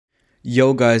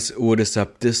Yo guys, what is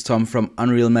up? This is Tom from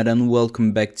Unreal Meta and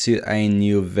welcome back to a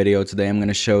new video. Today I'm going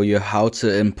to show you how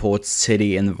to import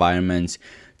city environments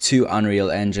to Unreal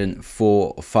Engine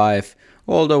 4 or 5,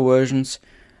 older versions,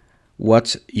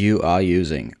 what you are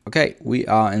using. Okay, we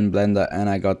are in Blender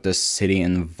and I got this city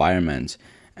environment.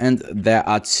 And there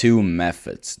are two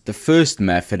methods. The first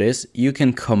method is you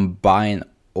can combine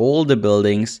all the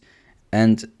buildings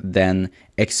and then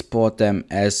export them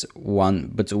as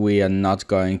one, but we are not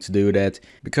going to do that,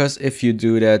 because if you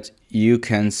do that you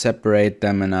can separate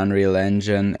them in Unreal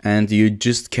Engine and you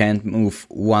just can't move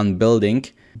one building.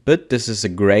 But this is a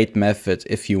great method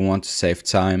if you want to save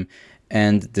time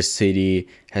and the city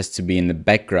has to be in the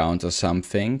background or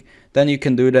something. Then you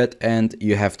can do that and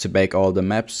you have to bake all the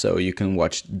maps, so you can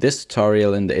watch this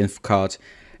tutorial in the info card.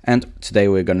 And today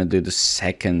we're gonna do the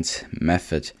second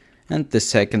method. And the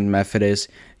second method is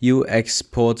you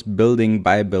export building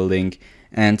by building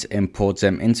and import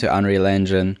them into Unreal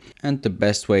Engine. And the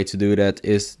best way to do that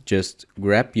is just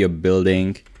grab your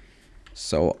building.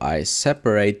 So I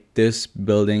separate this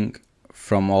building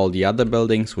from all the other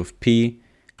buildings with P,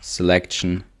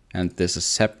 selection, and this is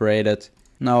separated.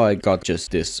 Now I got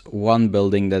just this one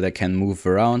building that I can move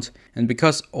around. And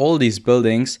because all these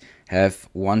buildings have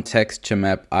one texture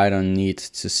map, I don't need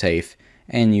to save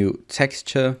a new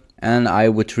texture. And I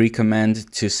would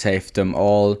recommend to save them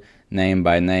all name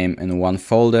by name in one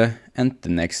folder, and the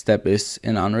next step is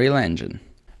in Unreal Engine.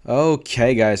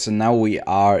 Okay guys, so now we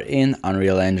are in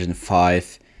Unreal Engine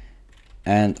 5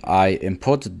 and I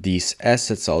imported these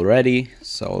assets already,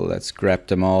 so let's grab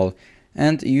them all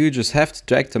and you just have to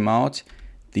drag them out.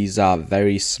 These are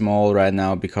very small right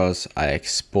now because I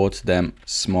export them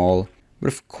small, but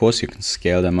of course you can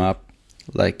scale them up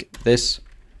like this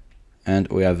and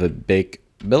we have a big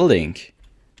building.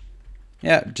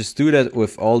 Yeah, just do that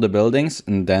with all the buildings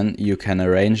and then you can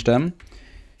arrange them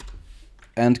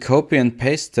and copy and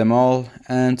paste them all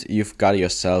and you've got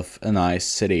yourself a nice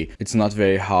city. It's not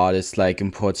very hard, it's like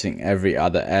importing every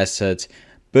other asset,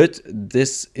 but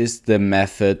this is the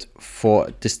method for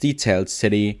this detailed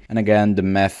city. And again, the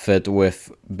method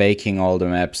with baking all the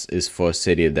maps is for a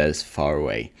city that is far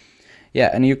away. Yeah,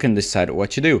 and you can decide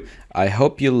what you do. I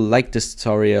hope you liked this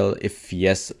tutorial. If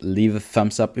yes, leave a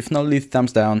thumbs up. If not, leave a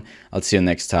thumbs down. I'll see you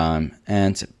next time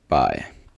and bye.